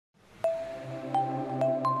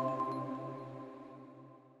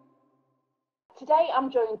today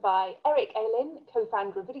I'm joined by Erik Åhlin,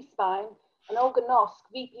 co-founder of Vidispine, and Holger Noske,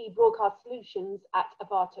 VP Broadcast Solutions at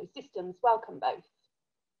Arvato Systems. Welcome both.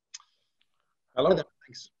 Hello.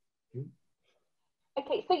 Thanks.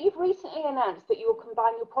 Okay, so you've recently announced that you will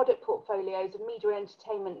combine your product portfolios of media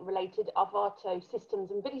entertainment related Arvato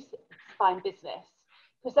Systems and Vidispine business,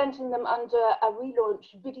 presenting them under a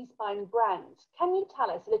relaunched Vidispine brand. Can you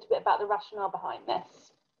tell us a little bit about the rationale behind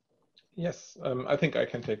this? Yes, I think I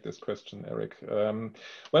can take this question, Erik.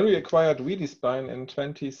 When we acquired Vidispine in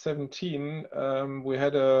 2017, we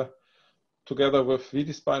had together with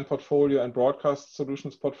Vidispine portfolio and Broadcast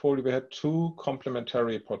Solutions portfolio, we had two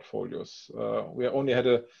complementary portfolios. We only had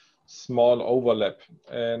a small overlap,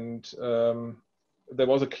 and there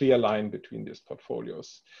was a clear line between these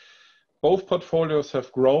portfolios. Both portfolios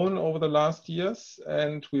have grown over the last years,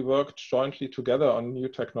 and we worked jointly together on new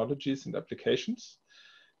technologies and applications.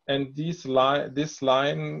 And this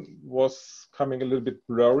line was coming a little bit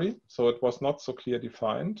blurry, so it was not so clear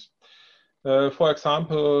defined. For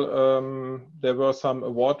example, there were some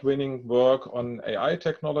award-winning work on AI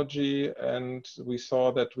technology, and we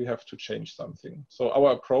saw that we have to change something. So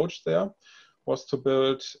our approach there was to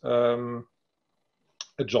build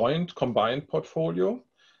a joint combined portfolio.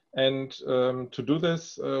 And to do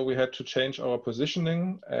this, we had to change our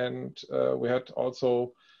positioning, and we had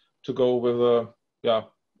also to go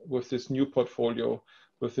with this new portfolio,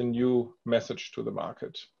 with a new message to the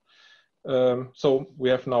market. So we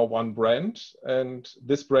have now one brand, and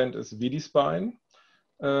this brand is Vidispine.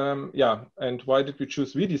 And why did we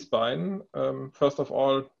choose Vidispine? First of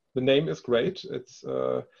all, the name is great. It's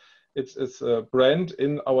a brand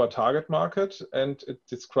in our target market, and it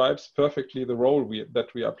describes perfectly the role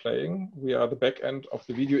that we are playing. We are the back end of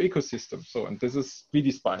the video ecosystem. So, and this is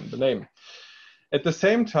Vidispine, the name. At the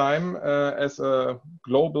same time, as a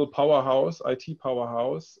global powerhouse, IT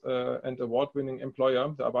powerhouse, and award-winning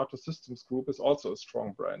employer, the Arvato Systems Group is also a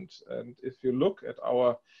strong brand. And if you look at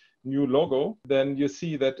our new logo, then you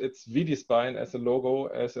see that it's Vidispine as a logo,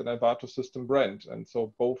 as an Arvato System brand. And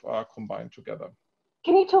so both are combined together.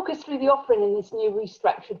 Can you talk us through the offering in this new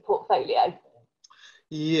restructured portfolio?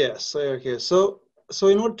 Yes, okay. So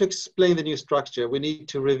in order to explain the new structure, we need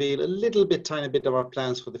to reveal a tiny bit of our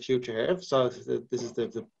plans for the future here. So this is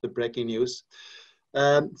the breaking news.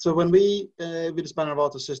 So when Vidispine and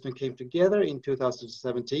Arvato System came together in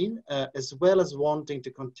 2017, as well as wanting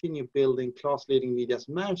to continue building class-leading media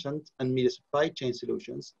management and media supply chain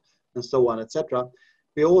solutions, and so on, etc.,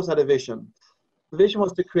 we also had a vision. The vision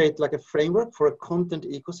was to create like a framework for a content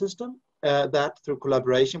ecosystem that, through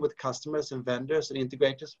collaboration with customers and vendors and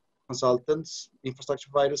integrators, consultants, infrastructure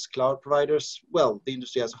providers, cloud providers, well, the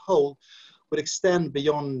industry as a whole, would extend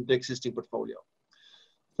beyond the existing portfolio.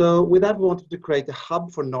 So with that, we wanted to create a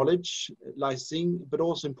hub for knowledge, licensing, but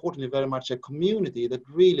also importantly, very much a community that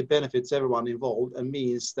really benefits everyone involved and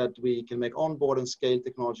means that we can make onboard and scale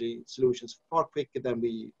technology solutions far quicker than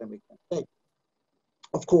we can take.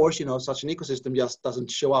 Of course, you know, such an ecosystem just doesn't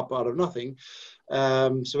show up out of nothing.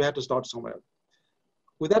 So we had to start somewhere.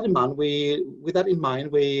 With that in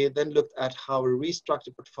mind, we then looked at how a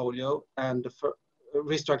restructured portfolio and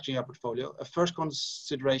restructuring our portfolio. A first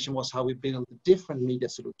consideration was how we build different media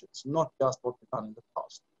solutions, not just what we've done in the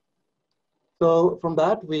past. So from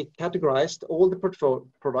that, we categorized all the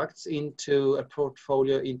products into a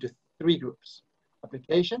portfolio into three groups: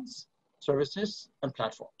 applications, services, and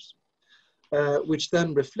platforms, which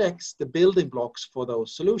then reflects the building blocks for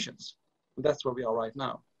those solutions. And that's where we are right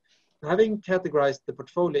now. Having categorized the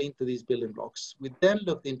portfolio into these building blocks, we then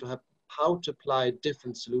looked into how to apply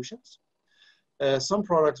different solutions. Some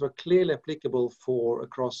products were clearly applicable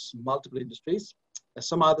across multiple industries.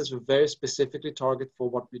 Some others were very specifically targeted for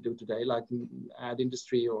what we do today, like ad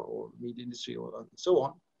industry or media industry or so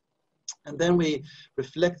on. And then we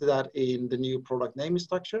reflected that in the new product naming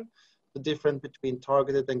structure, the difference between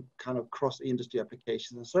targeted and kind of cross-industry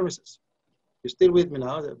applications and services. You're still with me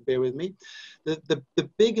now, bear with me. The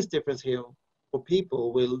biggest difference here for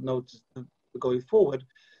people will notice going forward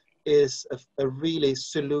is a really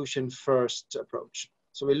solution-first approach.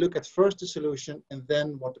 So we look at first the solution and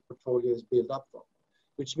then what the portfolio is built up from,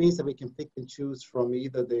 which means that we can pick and choose from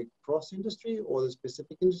either the cross-industry or the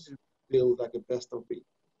specific industry to build like a best of breed.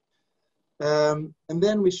 And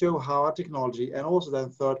then we show how our technology and also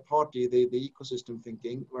then third party, the ecosystem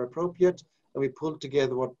thinking were appropriate, and we pulled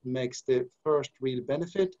together what makes the first real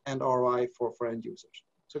benefit and ROI for end users.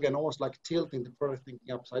 So again, almost like tilting the product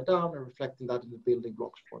thinking upside down and reflecting that in the building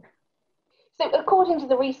blocks for them. So according to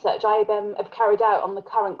the research IABM have carried out on the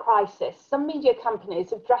current crisis, some media companies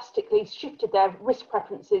have drastically shifted their risk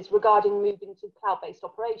preferences regarding moving to cloud-based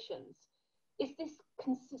operations. Is this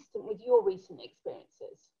consistent with your recent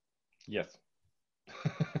experiences? Yes.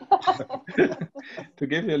 To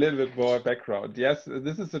give you a little bit more background, yes,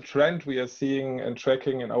 this is a trend we are seeing and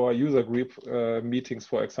tracking in our user group meetings,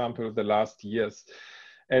 for example, the last years.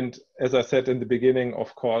 And as I said in the beginning,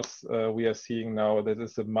 of course, we are seeing now that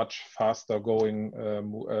it's a much faster going,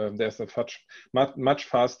 there's a much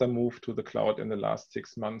faster move to the cloud in the last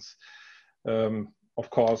 6 months. Of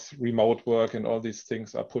course, remote work and all these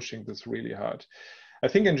things are pushing this really hard. I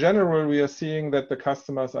think in general, we are seeing that the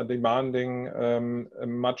customers are demanding a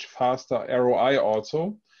much faster ROI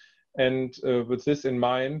also. And with this in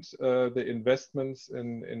mind, the investments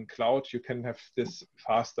in cloud, you can have this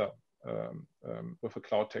faster with a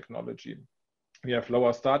cloud technology. We have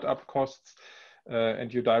lower startup costs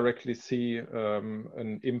and you directly see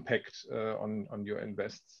an impact on your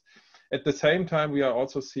invests. At the same time, we are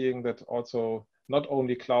also seeing that also not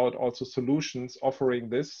only cloud, also solutions offering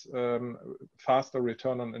this faster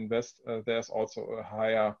return on invest. There's also a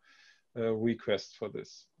higher request for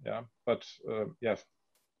this. Yeah, but yeah,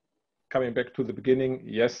 coming back to the beginning,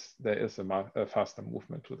 yes, there is a faster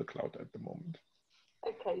movement to the cloud at the moment.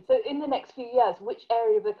 Okay, so in the next few years, which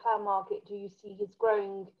area of the cloud market do you see is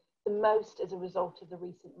growing the most as a result of the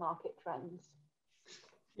recent market trends?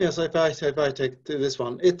 Yes, if I take this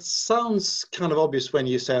one, it sounds kind of obvious when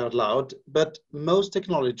you say it out loud, but most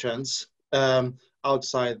technology trends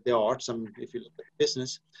outside the arts, and if you look at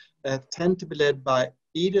business, tend to be led by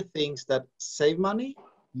either things that save money,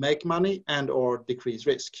 make money, and or decrease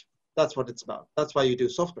risk. That's what it's about. That's why you do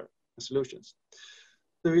software and solutions.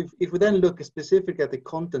 So if we then look specifically at the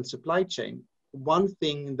content supply chain, one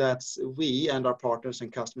thing that we and our partners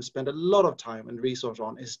and customers spend a lot of time and resource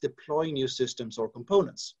on is deploying new systems or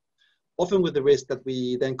components, often with the risk that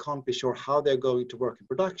we then can't be sure how they're going to work in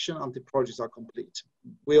production until projects are complete.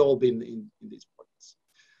 We've all been in these projects.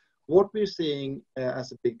 What we're seeing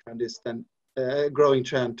as a big trend is then growing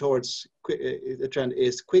trend towards the trend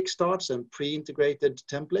is quick starts and pre-integrated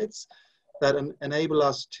templates that enable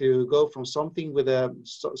us to go from something with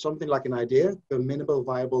something like an idea to a minimal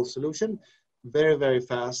viable solution very, very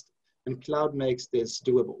fast, and cloud makes this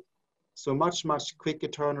doable. So much quicker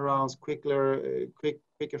turnarounds,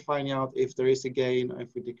 quicker finding out if there is a gain or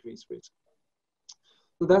if we decrease risk.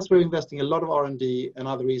 So that's where we're investing a lot of R&D and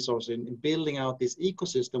other resources in building out this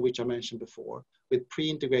ecosystem, which I mentioned before, with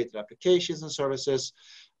pre-integrated applications and services,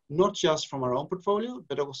 not just from our own portfolio,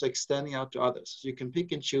 but also extending out to others. So you can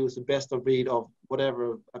pick and choose the best of breed of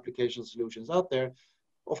whatever application solutions out there,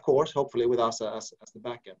 of course, hopefully with us as the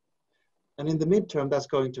backend. And in the midterm, that's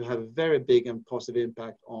going to have a very big and positive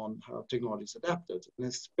impact on how technology is adapted, and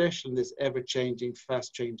especially in this ever-changing,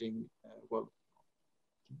 fast-changing world.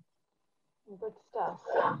 Good stuff.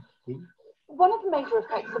 One of the major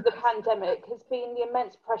effects of the pandemic has been the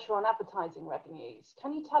immense pressure on advertising revenues.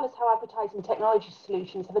 Can you tell us how advertising technology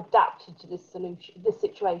solutions have adapted to this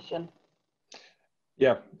situation?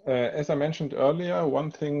 Yeah, as I mentioned earlier, one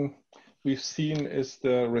thing we've seen is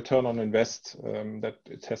the return on invest, that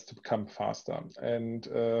it has to become faster. And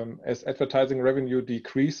as advertising revenue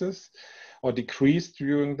decreases or decreased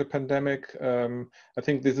during the pandemic, I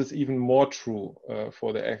think this is even more true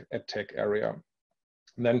for the ad tech area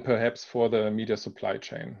than perhaps for the media supply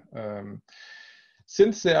chain.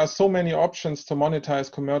 Since there are so many options to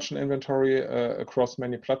monetize commercial inventory across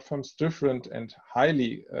many platforms, different and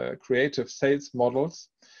highly creative sales models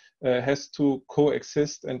has to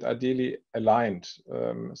coexist and ideally aligned.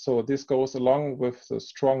 So this goes along with the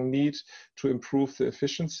strong need to improve the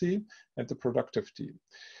efficiency and the productivity.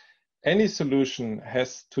 Any solution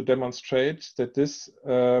has to demonstrate that this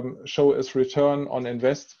show its return on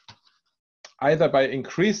invest either by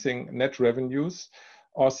increasing net revenues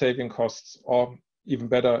or saving costs, or even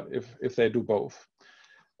better if they do both.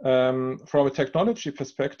 From a technology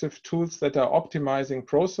perspective, tools that are optimizing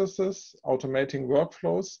processes, automating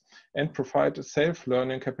workflows, and provide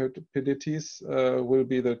self-learning capabilities will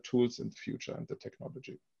be the tools in the future and the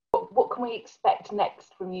technology. What can we expect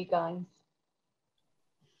next from you guys?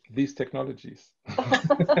 These technologies.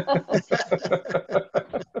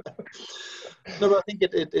 No, but I think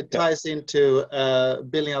it ties into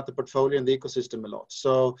building out the portfolio and the ecosystem a lot.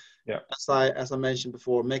 So yeah, as I mentioned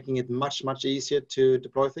before, making it much easier to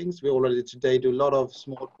deploy things. We already today do a lot of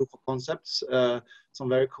small proof of concepts, some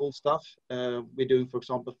very cool stuff. We're doing, for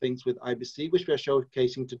example, things with IBC, which we are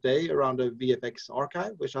showcasing today around a VFX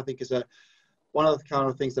archive, which I think is one of the kind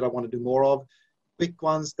of things that I want to do more of. Quick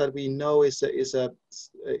ones that we know is a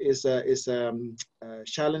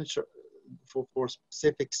challenge for a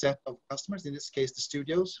specific set of customers, in this case the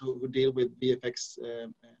studios who deal with VFX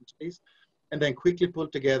entities. and then quickly pull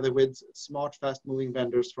together with smart, fast-moving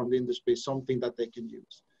vendors from the industry something that they can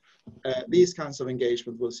use. These kinds of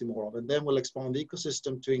engagement we'll see more of, and then we'll expand the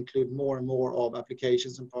ecosystem to include more and more of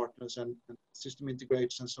applications and partners and system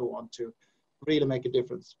integrators and so on to really make a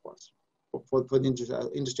difference for us, for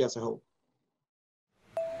the industry as a whole.